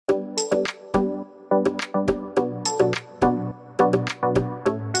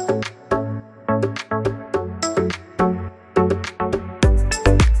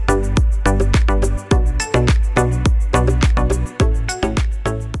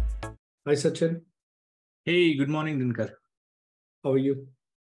Hi Sachin, Hey, good morning, Dinkar. how are you?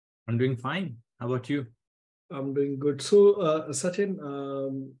 I'm doing fine. How about you? I'm doing good. So Sachin,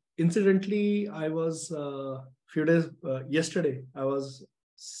 incidentally, I was few days yesterday. I was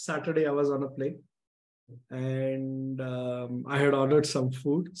Saturday. I was on a plane and I had ordered some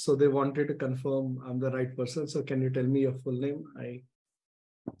food. So they wanted to confirm I'm the right person. So can you tell me your full name? I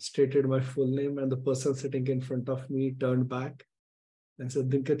stated my full name, and the person sitting in front of me turned back and said,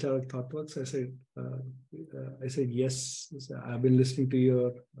 "Dinkar Charak ThoughtWorks." I said yes. He said, I've been listening to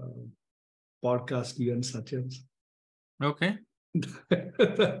your podcast, you and Sachin's. Okay.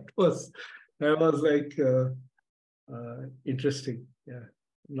 that was that was like interesting. Yeah,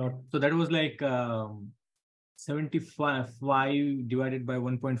 not So that was like 75 divided by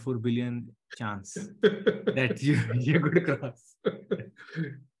 1.4 billion chance that you could cross.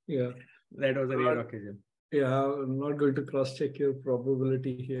 yeah. That was a rare Not, occasion. yeah, I'm not going to cross check your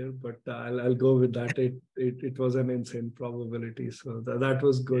probability here, but I'll go with that. It was an insane probability, so that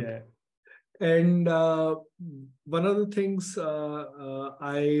was good. Yeah. And one of the things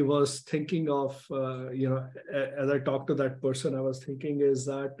I was thinking of, as I talked to that person, I was thinking is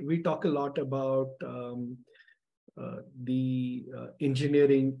that we talk a lot about the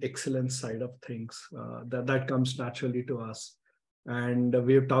engineering excellence side of things. That comes naturally to us. And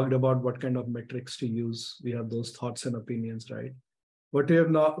we have talked about what kind of metrics to use. We have those thoughts and opinions, right? But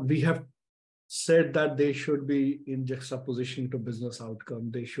we have said that they should be in juxtaposition to business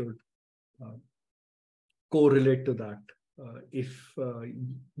outcome. They should uh, correlate to that. If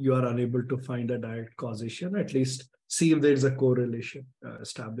you are unable to find a direct causation, at least see if there is a correlation,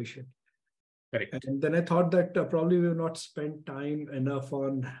 establish it. Correct. And then I thought that probably we have not spent time enough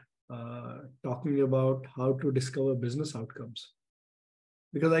on talking about how to discover business outcomes.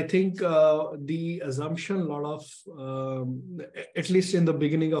 Because I think the assumption, a lot of, at least in the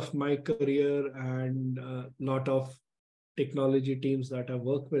beginning of my career and a lot of technology teams that I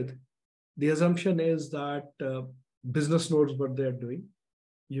work with, the assumption is that business knows what they are doing.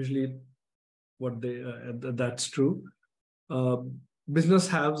 Usually, that's true. Uh, Business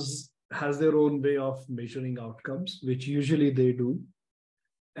has their own way of measuring outcomes, which usually they do,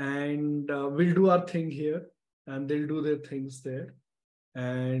 and we'll do our thing here, and they'll do their things there,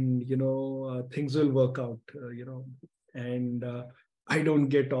 and things will work out. And I don't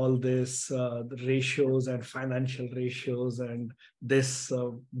get all this the ratios and financial ratios and this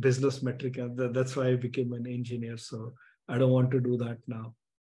business metric, and that's why I became an engineer. So I don't want to do that now.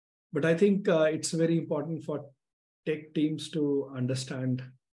 But I think it's very important for tech teams to understand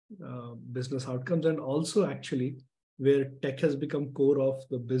business outcomes, and also actually where tech has become core of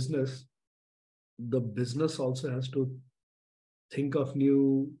the business also has to think of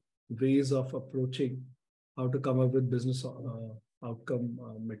new ways of approaching how to come up with business outcome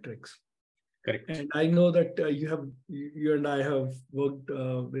metrics. Correct. And I know that you and I have worked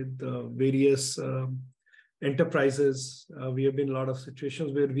with various enterprises. We have been in a lot of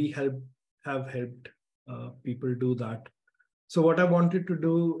situations where we have helped people do that. So what I wanted to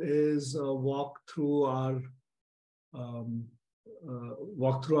do is um, walk through our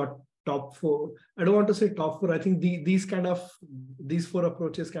top four. I don't want to say top four. I think these four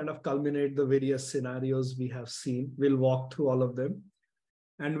approaches kind of culminate the various scenarios we have seen. We'll walk through all of them,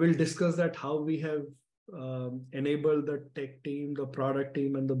 and we'll discuss that how we have enabled the tech team, the product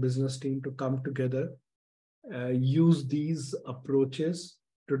team, and the business team to come together, use these approaches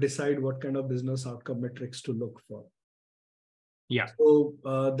to decide what kind of business outcome metrics to look for. Yeah. So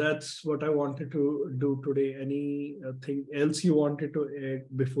that's what I wanted to do today. Anything else you wanted to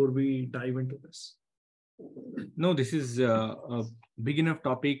add before we dive into this? No, this is a big enough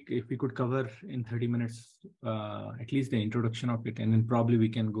topic. If we could cover in 30 minutes, at least the introduction of it, and then probably we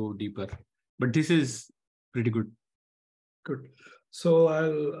can go deeper. But this is pretty good. Good. So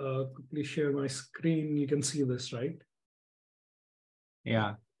I'll quickly share my screen. You can see this, right?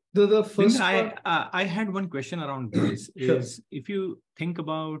 Yeah. The first Dinkar, one, I had one question around this. sure. Is if you think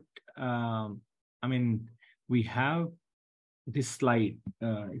about, I mean, we have this slide.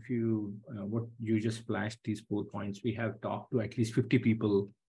 If you what you just flashed these 4 points, we have talked to at least 50 people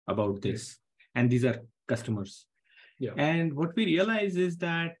about this, and these are customers. Yeah. And what we realize is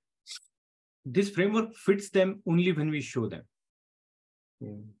that this framework fits them only when we show them.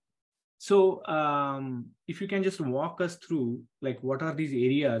 So if you can just walk us through, like, what are these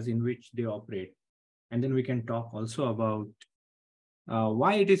areas in which they operate, and then we can talk also about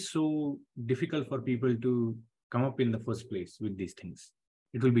why it is so difficult for people to come up in the first place with these things.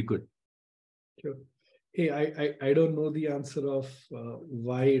 It will be good. Sure. Hey, I don't know the answer of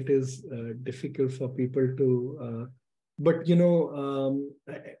why it is difficult for people to, but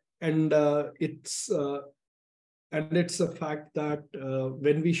and it's a fact that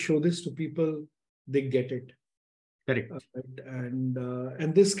when we show this to people, they get it. Correct. Right?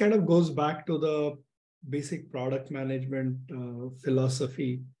 And this kind of goes back to the basic product management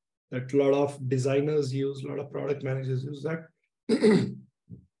philosophy that a lot of designers use, a lot of product managers use, that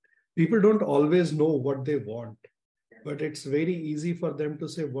people don't always know what they want, but it's very easy for them to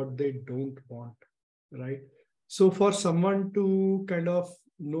say what they don't want, right? So for someone to kind of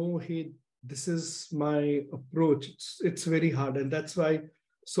know, hey, this is my approach, it's very hard. And that's why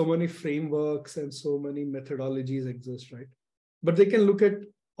so many frameworks and so many methodologies exist, right? But they can look at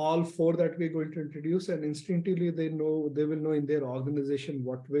all four that we're going to introduce, and instinctively they will know in their organization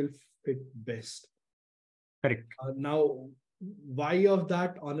what will fit best. Correct. Now, why of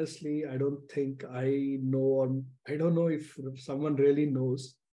that? Honestly, I don't think I know, or I don't know if someone really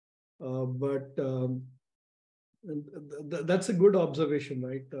knows. But that's a good observation,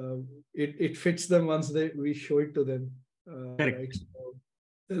 right? It fits them once we show it to them, Correct. right?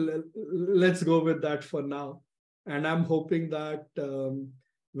 So let's go with that for now. And I'm hoping that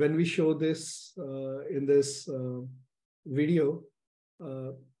when we show this in this video,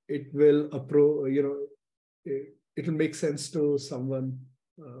 it will it will make sense to someone,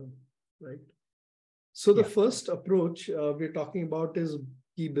 right? So the first approach we're talking about is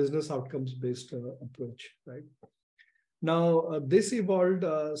key business outcomes based approach, right? Now, this evolved,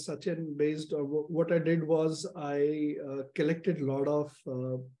 Sachin, based on what I did was I collected a lot of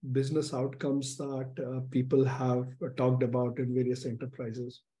business outcomes that people have talked about in various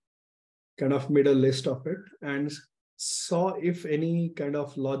enterprises, kind of made a list of it and saw if any kind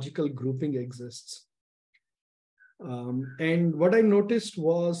of logical grouping exists. And what I noticed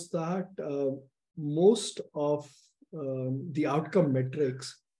was that most of the outcome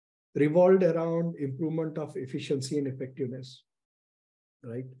metrics revolved around improvement of efficiency and effectiveness,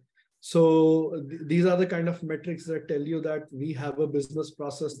 right? So these are the kind of metrics that tell you that we have a business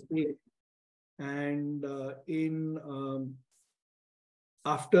process A, and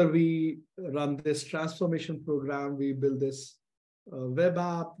after we run this transformation program, we build this web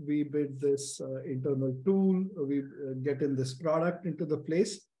app, we build this internal tool, we get in this product into the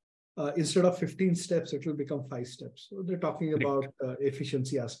place. Instead of 15 steps, it will become 5 steps. So they're talking about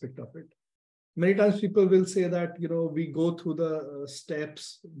efficiency aspect of it. Many times people will say that, we go through the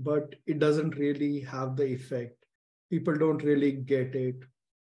steps, but it doesn't really have the effect. People don't really get it.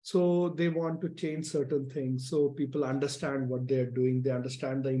 So they want to change certain things so people understand what they're doing. They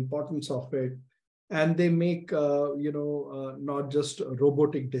understand the importance of it. And they make, not just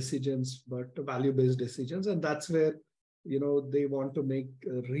robotic decisions, but value-based decisions. And that's where they want to make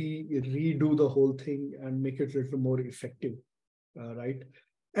redo the whole thing and make it a little more effective, right?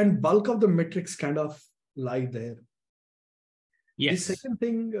 And bulk of the metrics kind of lie there. Yes. The second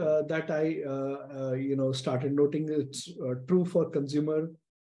thing that I started noting, it's true for consumer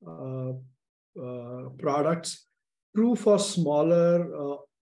products, true for smaller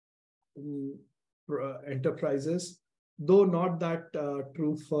enterprises, though not that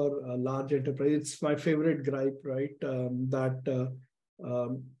true for large enterprise. It's my favorite gripe, right?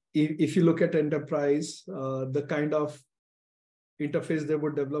 If you look at enterprise, the kind of interface they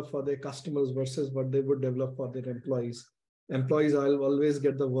would develop for their customers versus what they would develop for their employees. Employees, I'll always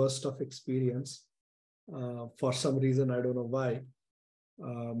get the worst of experience for some reason, I don't know why,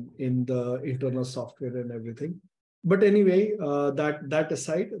 in the internal software and everything. But anyway, that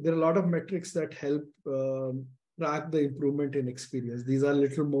aside, there are a lot of metrics that help track the improvement in experience. These are a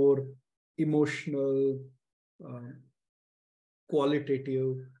little more emotional,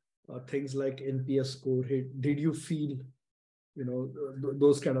 qualitative things like NPS score. Hey, did you feel,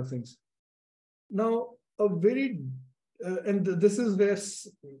 those kind of things. Now, and this is where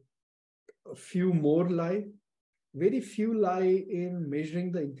a few more lie. Very few lie in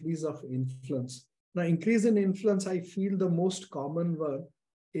measuring the increase of influence. Now, increase in influence, I feel the most common one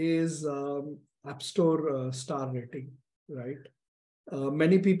is App Store star rating, right?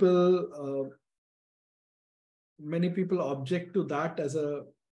 Many people object to that as a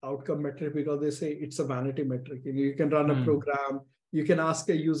outcome metric because they say it's a vanity metric. You can run a program, you can ask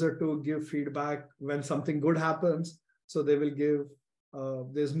a user to give feedback when something good happens. So they will give,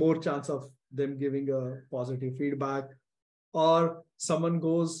 there's more chance of them giving a positive feedback. Or someone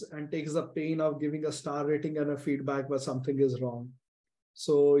goes and takes the pain of giving a star rating and a feedback where something is wrong.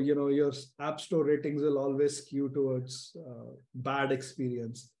 So, your App Store ratings will always skew towards bad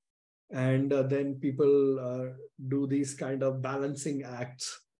experience. And then people do these kind of balancing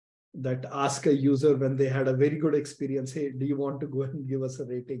acts that ask a user when they had a very good experience, hey, do you want to go and give us a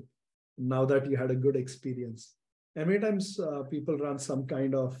rating now that you had a good experience? And many times people run some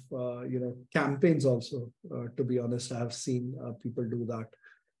kind of campaigns also. To be honest, I have seen people do that.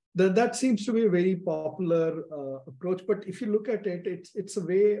 That seems to be a very popular approach. But if you look at it, it's a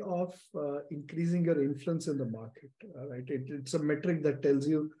way of increasing your influence in the market, right? It's a metric that tells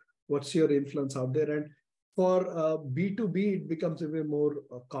you what's your influence out there. And for B2B, it becomes even more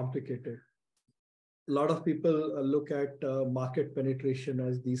complicated. A lot of people look at market penetration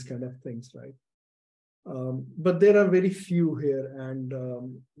as these kind of things, right? But there are very few here, and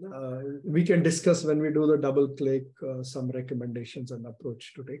we can discuss when we do the double click some recommendations and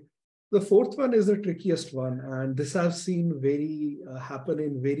approach today. The fourth one is the trickiest one, and this I've seen very happen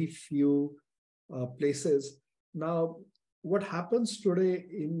in very few places. Now, what happens today,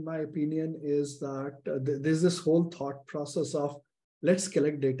 in my opinion, is that there's this whole thought process of let's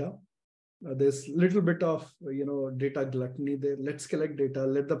collect data. There's a little bit of data gluttony there. Let's collect data.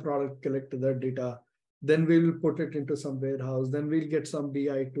 Let the product collect that data. Then we will put it into some warehouse. Then we'll get some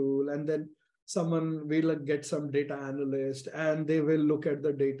BI tool, and then someone will get some data analyst, and they will look at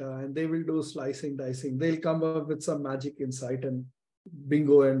the data and they will do slicing, dicing. They'll come up with some magic insight, and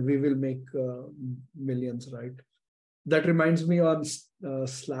bingo, and we will make millions, right? That reminds me on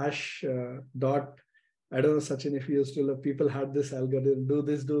slash dot. I don't know, Sachin, if you still have, people had this algorithm, do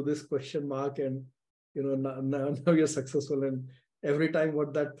this question mark, and now you're successful. And every time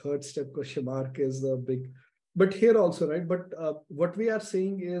what that third step question mark is the big, but here also, right? But what we are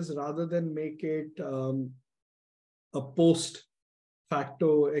saying is rather than make it a post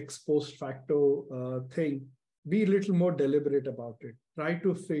facto, ex post facto thing, be a little more deliberate about it. Try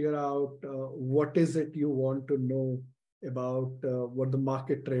to figure out what is it you want to know about what the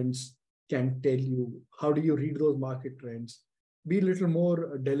market trends can tell you. How do you read those market trends? Be a little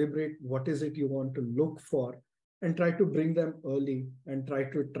more deliberate. What is it you want to look for? And try to bring them early and try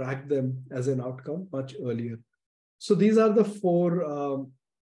to track them as an outcome much earlier. So these are the four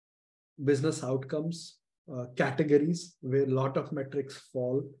business outcomes categories where a lot of metrics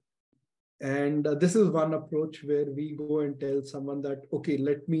fall. And this is one approach where we go and tell someone that, okay,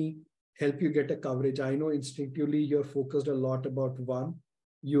 let me help you get a coverage. I know instinctively you're focused a lot about one.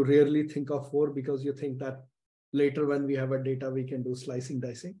 You rarely think of four because you think that later when we have a data, we can do slicing,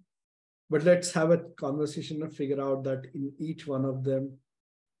 dicing. But let's have a conversation and figure out that in each one of them,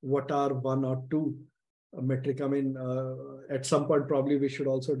 what are one or two metric. I mean, at some point, probably we should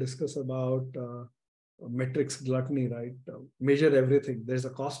also discuss about metrics gluttony, right? Measure everything. There's a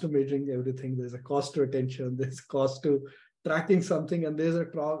cost to measuring everything. There's a cost to attention. There's a cost to tracking something, and there's a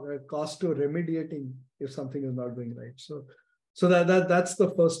cost to remediating if something is not going right. So that's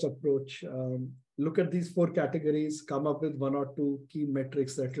the first approach. Look at these four categories, come up with one or two key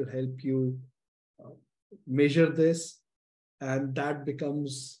metrics that will help you measure this, and that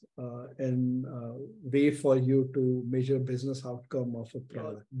becomes a way for you to measure business outcome of a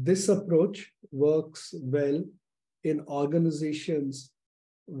product. This approach works well in organizations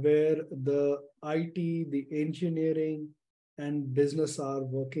where the IT, the engineering, and business are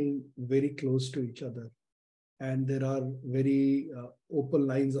working very close to each other. And there are very open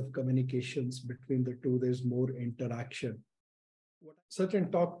lines of communications between the two. There's more interaction.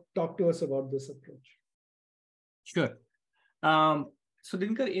 Sachin, talk to us about this approach. Sure. So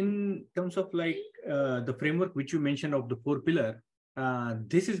Dinkar, in terms of like the framework which you mentioned of the four pillar,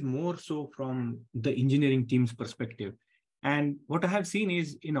 this is more so from the engineering team's perspective. And what I have seen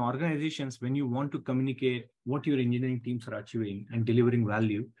is in organizations, when you want to communicate what your engineering teams are achieving and delivering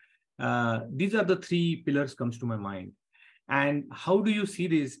value, these are the three pillars comes to my mind. And how do you see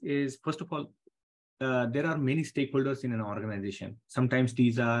this is, first of all, there are many stakeholders in an organization. Sometimes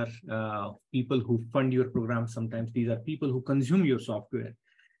these are people who fund your program. Sometimes these are people who consume your software.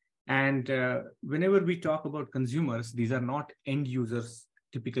 And whenever we talk about consumers, these are not end users,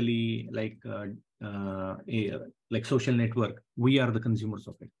 typically like social network. We are the consumers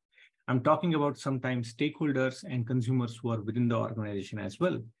of it. I'm talking about sometimes stakeholders and consumers who are within the organization as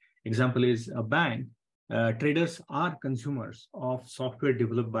well. Example is a bank. Traders are consumers of software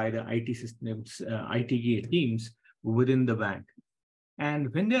developed by the IT systems, IT teams within the bank.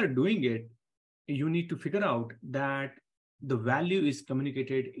 And when they are doing it, you need to figure out that the value is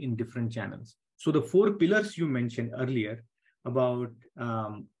communicated in different channels. So the four pillars you mentioned earlier about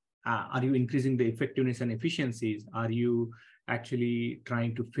are you increasing the effectiveness and efficiencies? Are you actually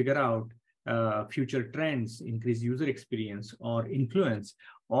trying to figure out future trends, increase user experience or influence?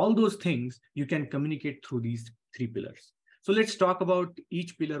 All those things you can communicate through these three pillars. So let's talk about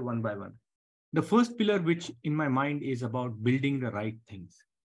each pillar one by one. The first pillar, which in my mind is about building the right things.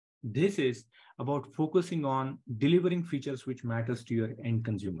 This is about focusing on delivering features which matters to your end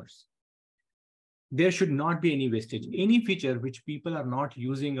consumers. there should not be any wastage. Any feature which people are not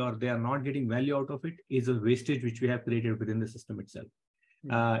using or they are not getting value out of it is a wastage which we have created within the system itself.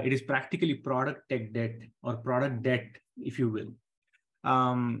 It is practically product tech debt or product debt, if you will.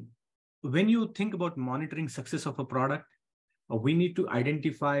 When you think about monitoring success of a product, we need to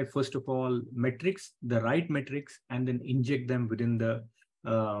identify, first of all, metrics, the right metrics, and then inject them within the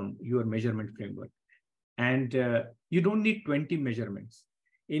your measurement framework. And you don't need 20 measurements.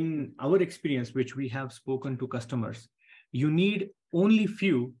 In our experience, which we have spoken to customers, you need only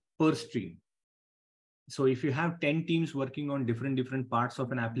few per stream. So if you have 10 teams working on different parts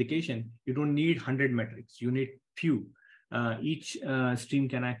of an application, you don't need 100 metrics. You need few. Each stream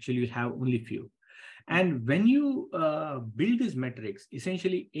can actually have only few. And when you build these metrics,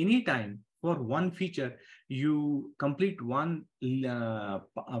 essentially anytime for one feature, you complete one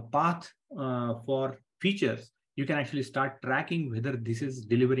path for features, you can actually start tracking whether this is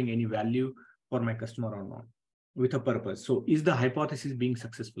delivering any value for my customer or not with a purpose. So is the hypothesis being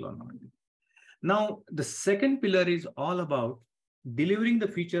successful or not? Now, the second pillar is all about delivering the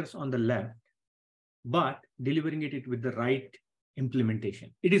features on the left, but delivering it with the right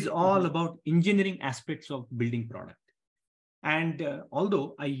implementation. It is all about engineering aspects of building product. And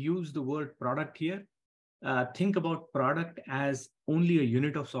although I use the word product here, think about product as only a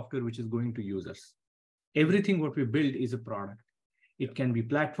unit of software which is going to users. Everything what we build is a product. It can be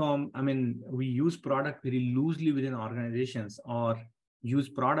platform. I mean, we use product very loosely within organizations or use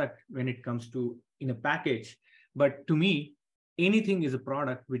product when it comes to in a package. But to me, anything is a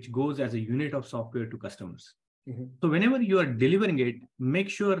product which goes as a unit of software to customers. So whenever you are delivering it, make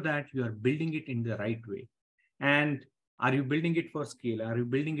sure that you are building it in the right way. And are you building it for scale? Are you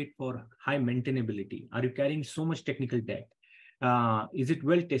building it for high maintainability? Are you carrying so much technical debt? Is it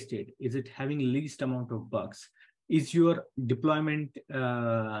well tested? Is it having least amount of bugs? Is your deployment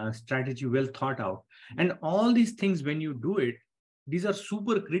strategy well thought out? And all these things, when you do it, these are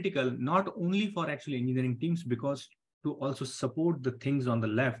super critical, not only for actually engineering teams, because to also support the things on the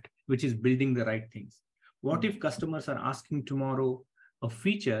left, which is building the right things. What if customers are asking tomorrow a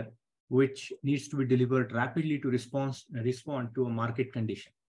feature which needs to be delivered rapidly to respond to a market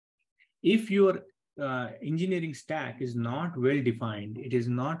condition? If your engineering stack is not well defined, it is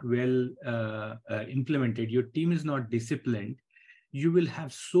not well implemented, your team is not disciplined, you will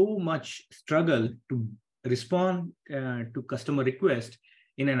have so much struggle to respond to customer request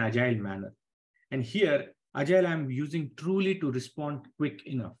in an agile manner. And here, agile I'm using truly to respond quick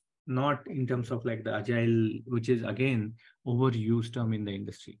enough, not in terms of like the agile, which is again overused term in the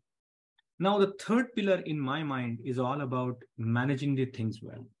industry. Now, the third pillar in my mind is all about managing the things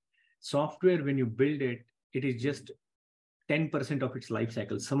well. Software, when you build it, it is just 10% of its life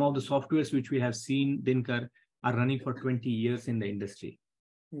cycle. Some of the softwares which we have seen, Dinkar, are running for 20 years in the industry.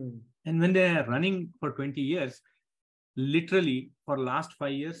 And when they are running for 20 years, literally for last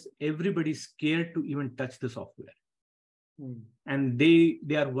 5 years, everybody's scared to even touch the software. And they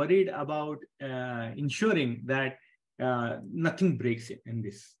are worried about ensuring that nothing breaks in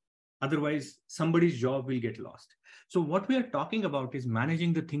this. Otherwise, somebody's job will get lost. So what we are talking about is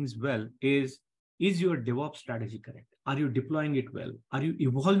managing the things well. Is your DevOps strategy correct? Are you deploying it well? Are you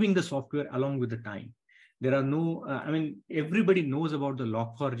evolving the software along with the time? There are no, everybody knows about the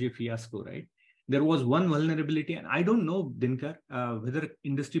Log4j fiasco, right? There was one vulnerability, and I don't know, Dinkar, whether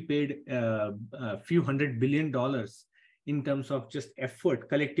industry paid a few $100 billion in terms of just effort,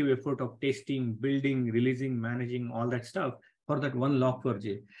 collective effort of testing, building, releasing, managing, all that stuff for that one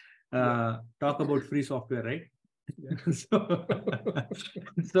Log4j. Talk about free software, right?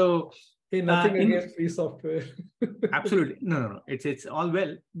 So hey, nothing against free software. Absolutely. No. It's all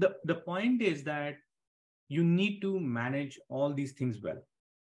well. The point is that you need to manage all these things well.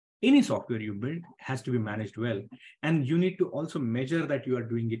 Any software you build has to be managed well. And you need to also measure that you are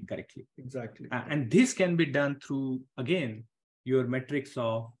doing it correctly. Exactly. And this can be done through, again, your metrics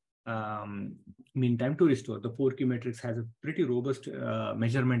of mean time to restore. The 4Q metrics has a pretty robust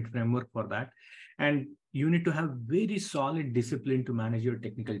measurement framework for that. And you need to have very solid discipline to manage your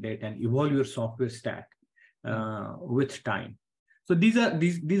technical debt and evolve your software stack with time. So these are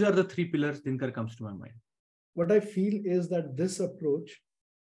the three pillars Dinkar comes to my mind. What I feel is that this approach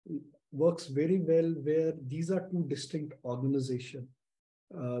works very well where these are two distinct organizations.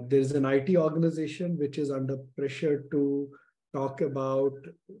 There's an IT organization which is under pressure to talk about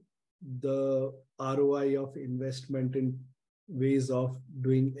the ROI of investment in ways of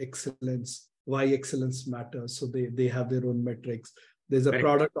doing excellence, why excellence matters. So they have their own metrics. There's a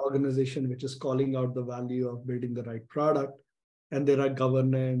product organization which is calling out the value of building the right product. And there are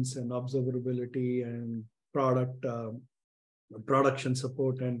governance and observability and product production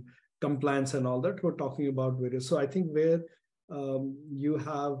support and compliance and all that. We're talking about various. So I think where you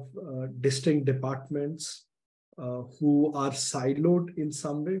have distinct departments who are siloed in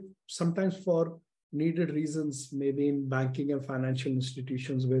some way, sometimes for needed reasons, maybe in banking and financial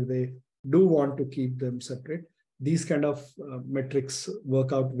institutions where they do want to keep them separate. These kind of metrics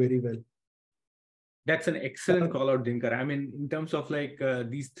work out very well. That's an excellent call out, Dinkar. I mean, in terms of like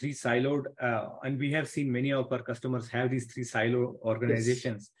these three siloed, and we have seen many of our customers have these three silo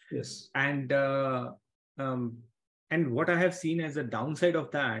organizations. Yes. And what I have seen as a downside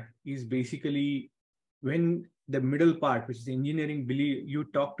of that is basically when the middle part, which is engineering, believe you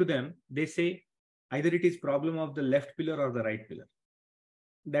talk to them, they say either it is problem of the left pillar or the right pillar,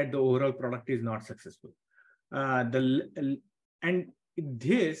 that the overall product is not successful. And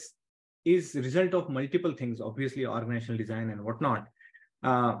this is result of multiple things, obviously organizational design and whatnot.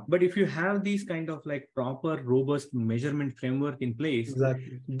 But if you have these kind of like proper, robust measurement framework in place,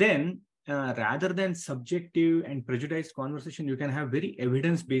 exactly, then rather than subjective and prejudiced conversation, you can have very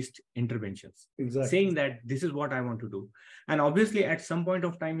evidence-based interventions, exactly, saying that this is what I want to do. And obviously, at some point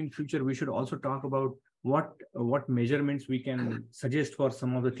of time in future, we should also talk about what measurements we can suggest for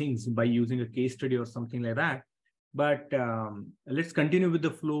some of the things by using a case study or something like that. But let's continue with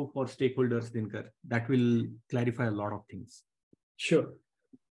the flow for stakeholders, Dinkar. That will clarify a lot of things. Sure.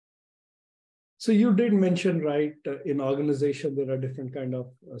 So you did mention, right, in organization, there are different kind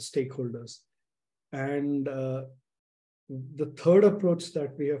of stakeholders. And the third approach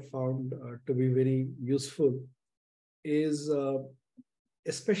that we have found to be very useful is,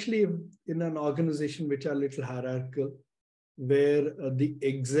 especially in an organization which are a little hierarchical, where the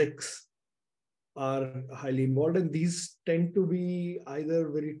execs are highly involved, and these tend to be either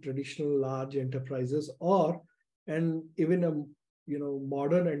very traditional large enterprises or and even a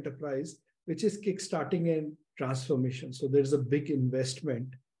modern enterprise which is kickstarting a transformation. So there's a big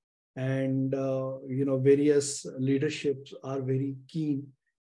investment, and various leaderships are very keen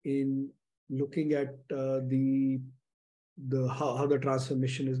in looking at how the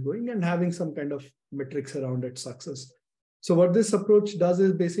transformation is going and having some kind of metrics around its success. So what this approach does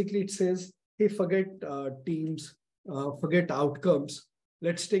is basically it says, hey, forget teams, forget outcomes.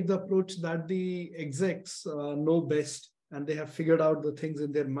 Let's take the approach that the execs know best, and they have figured out the things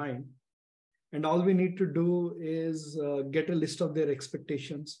in their mind. And all we need to do is get a list of their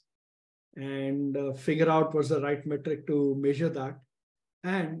expectations and figure out what's the right metric to measure that.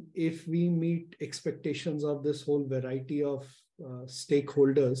 And if we meet expectations of this whole variety of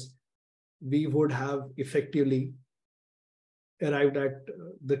stakeholders, we would have effectively arrived at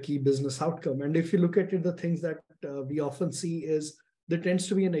the key business outcome. And if you look at it, the things that we often see is there tends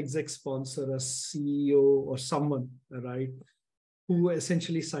to be an exec sponsor, a CEO or someone, right, who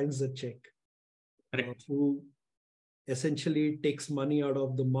essentially signs the check, who essentially takes money out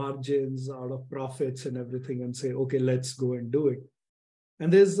of the margins, out of profits and everything and say, okay, let's go and do it.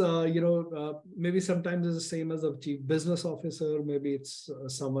 And there's, maybe sometimes it's the same as a chief business officer, maybe it's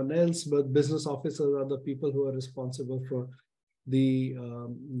someone else, but business officers are the people who are responsible for the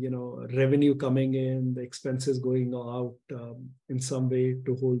revenue coming in, the expenses going out in some way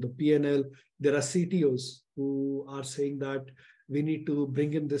to hold the P&L. There are CTOs who are saying that we need to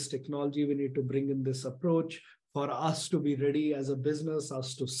bring in this technology, we need to bring in this approach for us to be ready as a business,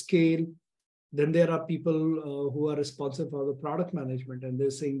 us to scale. Then there are people who are responsible for the product management, and they're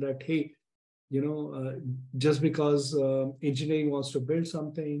saying that, hey, just because engineering wants to build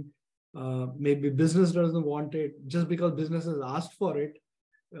something, maybe business doesn't want it, just because business has asked for it,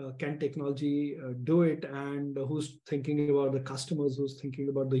 can technology do it? And who's thinking about the customers, who's thinking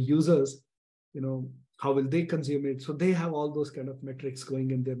about the users, how will they consume it? So they have all those kind of metrics going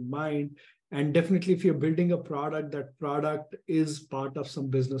in their mind. And definitely if you're building a product, that product is part of some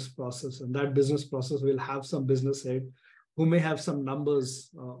business process, and that business process will have some business head who may have some numbers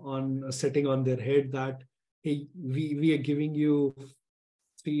setting on their head that, hey, we are giving you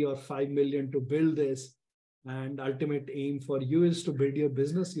 3 or 5 million to build this, and ultimate aim for you is to build your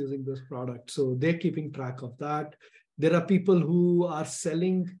business using this product. So they're keeping track of that. There are people who are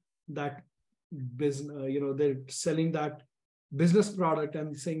selling that business, they're selling that business product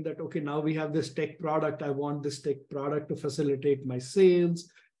and saying that, okay, now we have this tech product. I want this tech product to facilitate my sales,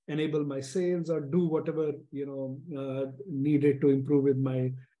 enable my sales, or do whatever, needed to improve with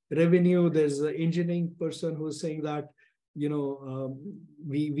my revenue. There's an engineering person who's saying that,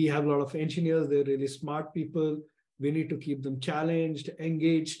 we have a lot of engineers. They're really smart people. We need to keep them challenged,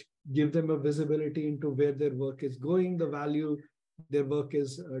 engaged, give them a visibility into where their work is going, the value their work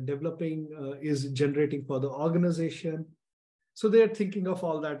is developing, is generating for the organization. So they're thinking of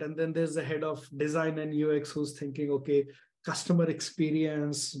all that. And then there's the head of design and UX who's thinking, okay, customer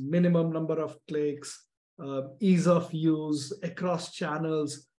experience, minimum number of clicks, ease of use across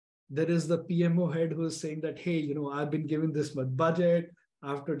channels. There is the PMO head who is saying that, hey, I've been given this much budget, I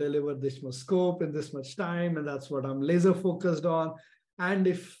have to deliver this much scope in this much time, and that's what I'm laser focused on. And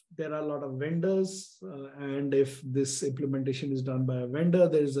if there are a lot of vendors, and if this implementation is done by a vendor,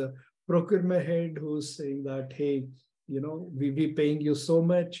 there's a procurement head who's saying that, hey, we paying you so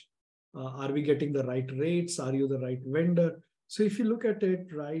much. Are we getting the right rates? Are you the right vendor? So if you look at it,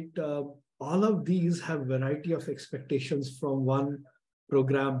 right, all of these have variety of expectations from one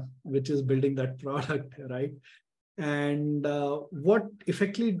program, which is building that product, right? And what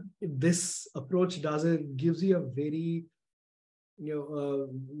effectively this approach does, it gives you a very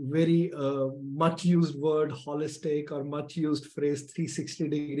very much used word, holistic, or much used phrase,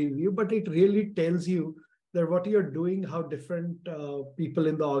 360-degree view, but it really tells you that what you're doing, how different people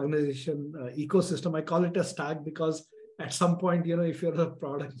in the organization ecosystem, I call it a stack, because at some point, if you're a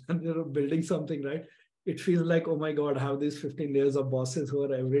product and you're building something, right, it feels like, oh my God, I have these 15 layers of bosses who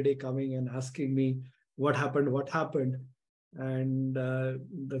are every day coming and asking me what happened. And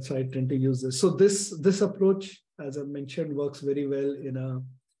that's why I tend to use this. So this approach, as I mentioned, works very well in a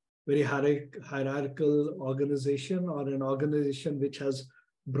very hierarchical organization, or an organization which has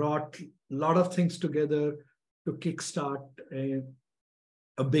brought a lot of things together to kickstart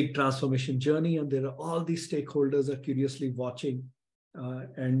a big transformation journey. And there are all these stakeholders are curiously watching,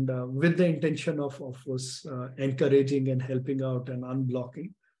 and with the intention of course, encouraging and helping out and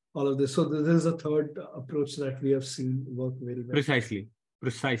unblocking all of this. So this is a third approach that we have seen work very well.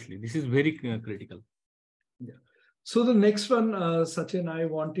 Precisely. This is very critical. Yeah. So the next one, Sachin, I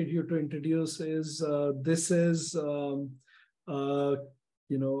wanted you to introduce is this is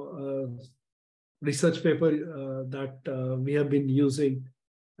research paper that we have been using.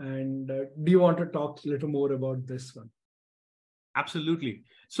 And do you want to talk a little more about this one? Absolutely.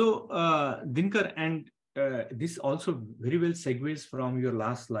 So Dinkar, and this also very well segues from your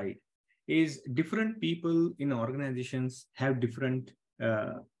last slide, is different people in organizations have different,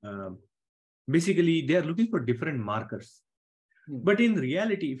 basically they are looking for different markers. But in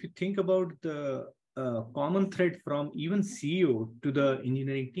reality, if you think about the common thread from even CEO to the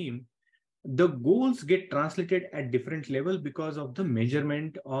engineering team, the goals get translated at different level because of the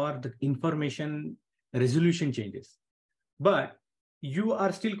measurement or the information resolution changes. But you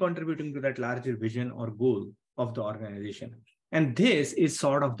are still contributing to that larger vision or goal of the organization. And this is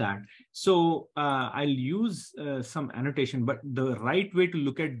sort of that. So I'll use some annotation, but the right way to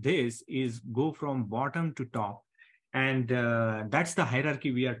look at this is go from bottom to top. And that's the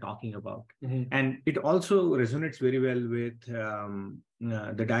hierarchy we are talking about. And it also resonates very well with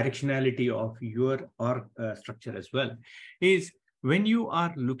the directionality of your org structure as well. Is when you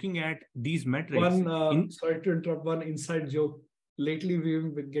are looking at these metrics. Sorry to interrupt, one inside joke. Lately,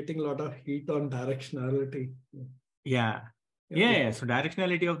 we've been getting a lot of heat on directionality. Yeah. So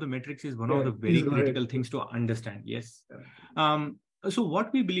directionality of the metrics is one of the very critical things to understand. Yes. So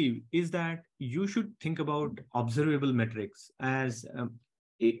what we believe is that you should think about observable metrics as,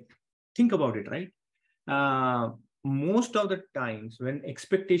 think about it, right? Most of the times when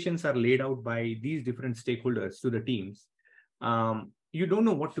expectations are laid out by these different stakeholders to the teams, you don't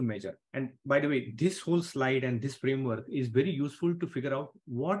know what to measure. And by the way, this whole slide and this framework is very useful to figure out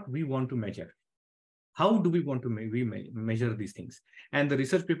what we want to measure. How do we want to measure these things? And the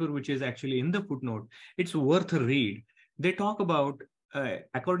research paper, which is actually in the footnote, it's worth a read. They talk about,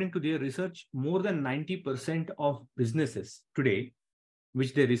 according to their research, more than 90% of businesses today,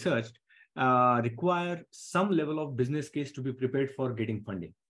 which they researched, require some level of business case to be prepared for getting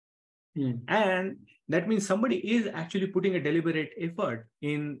funding. And that means somebody is actually putting a deliberate effort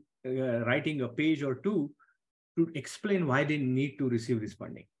in writing a page or two to explain why they need to receive this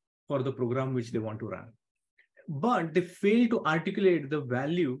funding for the program which they want to run. But they fail to articulate the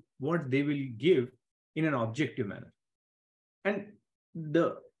value, what they will give in an objective manner. And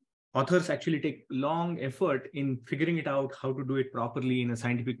the authors actually take long effort in figuring it out, how to do it properly in a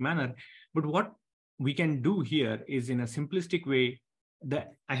scientific manner. But what we can do here is, in a simplistic way,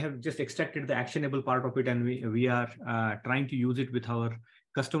 that I have just extracted the actionable part of it, and we are trying to use it with our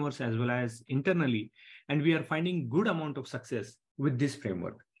customers as well as internally. And we are finding good amount of success with this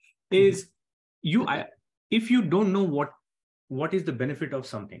framework. Is if you don't know what is the benefit of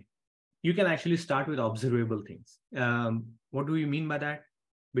something, you can actually start with observable things. What do you mean by that?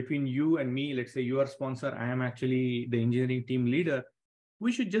 Between you and me, let's say you are sponsor, I am actually the engineering team leader.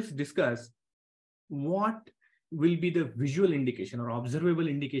 We should just discuss what will be the visual indication or observable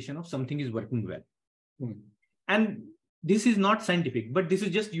indication of something is working well. And this is not scientific, but this is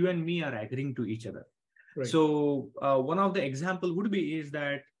just you and me are agreeing to each other. Right. So one of the example would be is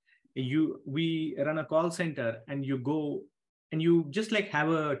that we run a call center and you go and you just like have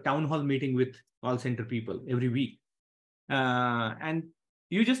a town hall meeting with call center people every week. And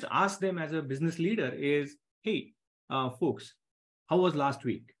you just ask them as a business leader is, hey, folks, how was last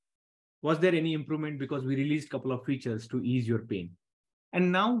week? Was there any improvement because we released a couple of features to ease your pain?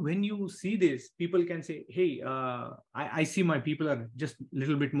 And now when you see this, people can say, hey, I see my people are just a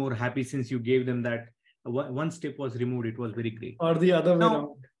little bit more happy since you gave them that one step was removed. It was very great. Or the other way Now,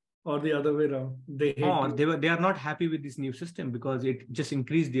 around. Or the other way around. They hate or you. they are not happy with this new system because it just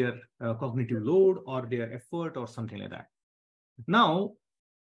increased their cognitive load or their effort or something like that. Now,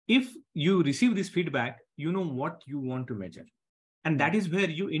 if you receive this feedback, you know what you want to measure. And that is where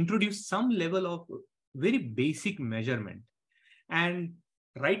you introduce some level of very basic measurement. And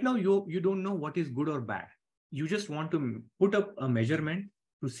right now, you don't know what is good or bad. You just want to put up a measurement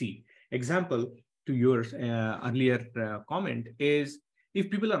to see. Example to your earlier comment is, if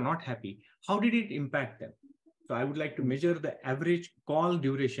people are not happy, how did it impact them? So I would like to measure the average call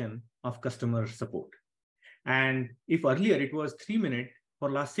duration of customer support. And if earlier it was 3 minutes for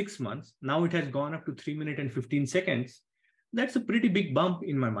last 6 months, now it has gone up to 3 minutes and 15 seconds. That's a pretty big bump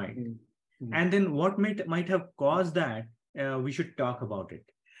in my mind. Mm-hmm. And then what might have caused that, we should talk about it.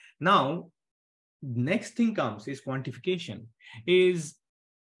 Now, next thing comes is quantification. Is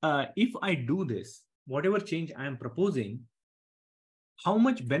if I do this, whatever change I am proposing, how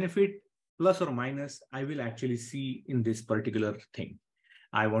much benefit plus or minus I will actually see in this particular thing.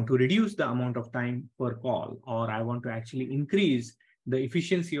 I want to reduce the amount of time per call, or I want to actually increase the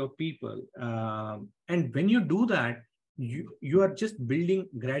efficiency of people. And when you do that, you are just building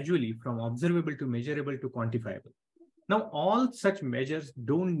gradually from observable to measurable to quantifiable. Now, all such measures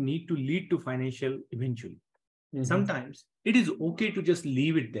don't need to lead to financial eventually. Mm-hmm. Sometimes it is okay to just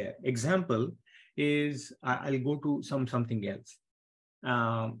leave it there. Example is, I'll go to something else.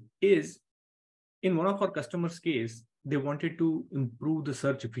 Is in one of our customers' case, they wanted to improve the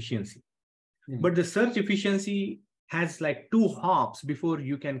search efficiency. Mm-hmm. But the search efficiency has like 2 hops before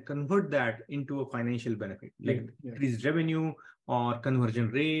you can convert that into a financial benefit, like increased revenue or conversion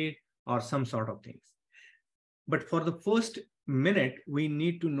rate or some sort of things. But for the first minute, we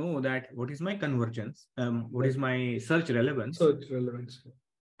need to know that what is my convergence, what is my search relevance. Search relevance.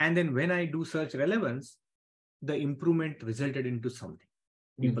 And then when I do search relevance, the improvement resulted into something.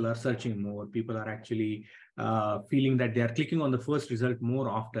 People are searching more. People are actually feeling that they are clicking on the first result more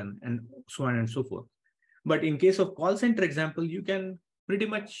often, and so on and so forth. But in case of call center example, you can pretty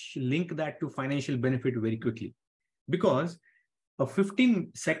much link that to financial benefit very quickly, because a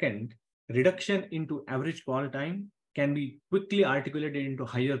 15-second reduction into average call time can be quickly articulated into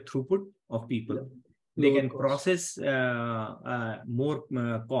higher throughput of people. Yeah. They can process more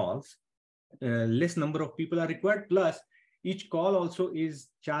calls. Less number of people are required. Plus, each call also is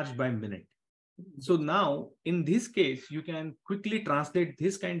charged by minute. So now, in this case, you can quickly translate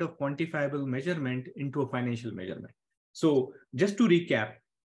this kind of quantifiable measurement into a financial measurement. So just to recap,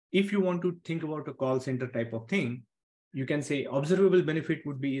 if you want to think about a call center type of thing, you can say observable benefit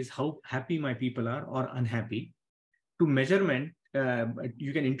would be is how happy my people are or unhappy. To measurement,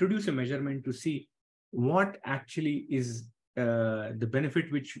 you can introduce a measurement to see what actually is the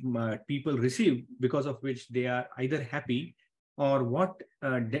benefit which people receive, because of which they are either happy, or what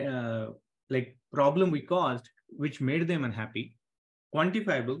like problem we caused which made them unhappy.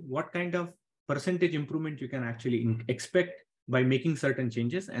 Quantifiable, what kind of percentage improvement you can actually expect by making certain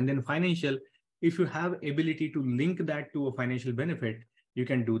changes. And then financial, if you have ability to link that to a financial benefit, you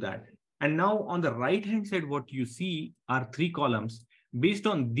can do that. And now on the right hand side, what you see are 3 columns. Based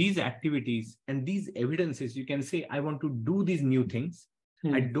on these activities and these evidences, you can say, I want to do these new things.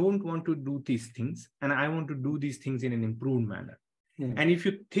 I don't want to do these things, and I want to do these things in an improved manner. And if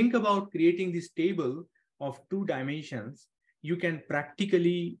you think about creating this table of 2 dimensions, you can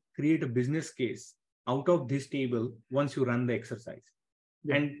practically create a business case out of this table once you run the exercise.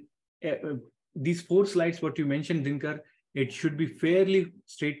 Yeah. And these 4 slides, what you mentioned, Dinkar, it should be fairly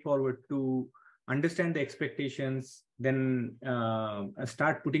straightforward to understand the expectations, then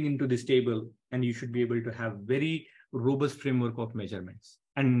start putting into this table, and you should be able to have very robust framework of measurements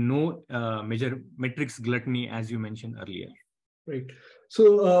and no metrics gluttony, as you mentioned earlier. Right.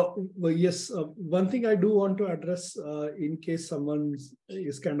 So, yes, one thing I do want to address in case someone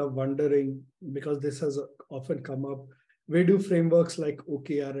is kind of wondering, because this has often come up, where do frameworks like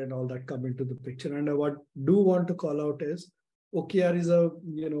OKR and all that come into the picture? And I do want to call out is OKR is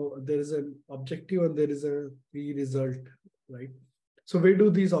there is an objective and there is a result, right? So where do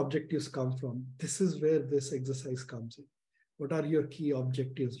these objectives come from? This is where this exercise comes in. What are your key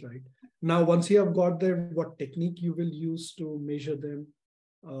objectives, right? Now, once you have got there, what technique you will use to measure them,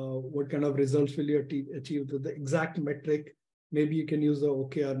 what kind of results will you achieve, the exact metric, maybe you can use the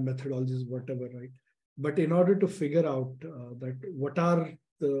OKR methodologies, whatever, right? But in order to figure out that what are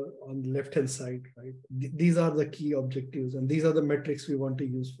on the left-hand side, right? These are the key objectives and these are the metrics we want to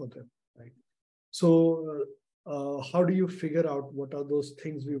use for them, right? So how do you figure out what are those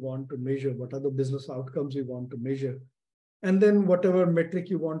things we want to measure? What are the business outcomes we want to measure? And then whatever metric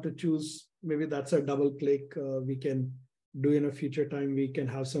you want to choose, maybe that's a double click. We can do in a future time. We can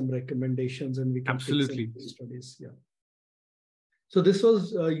have some recommendations and we can absolutely pick some studies. Yeah. So this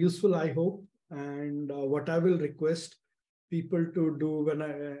was useful, I hope. And what I will request people to do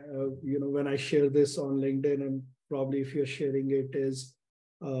when I share this on LinkedIn, and probably if you're sharing it, is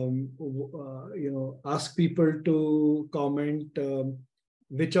ask people to comment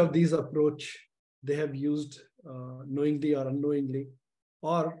which of these approach they have used knowingly or unknowingly,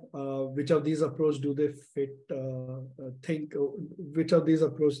 or which of these approach do they fit, which of these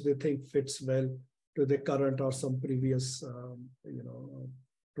approach they think fits well to the current or some previous,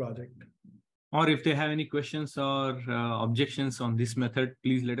 project. Or if they have any questions or objections on this method,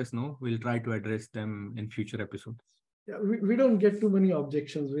 please let us know. We'll try to address them in future episodes. Yeah, we don't get too many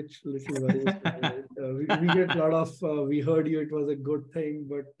objections, which little worries me. We get a lot of, we heard you, it was a good thing,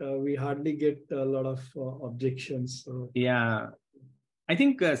 but we hardly get a lot of objections. So. Yeah, I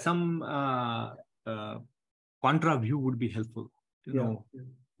think some contra view would be helpful to know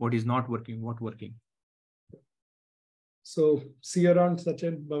what is not working, what working. So see you around,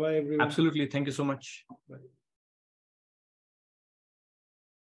 Sachin. Bye-bye, everyone. Absolutely. Thank you so much. Bye.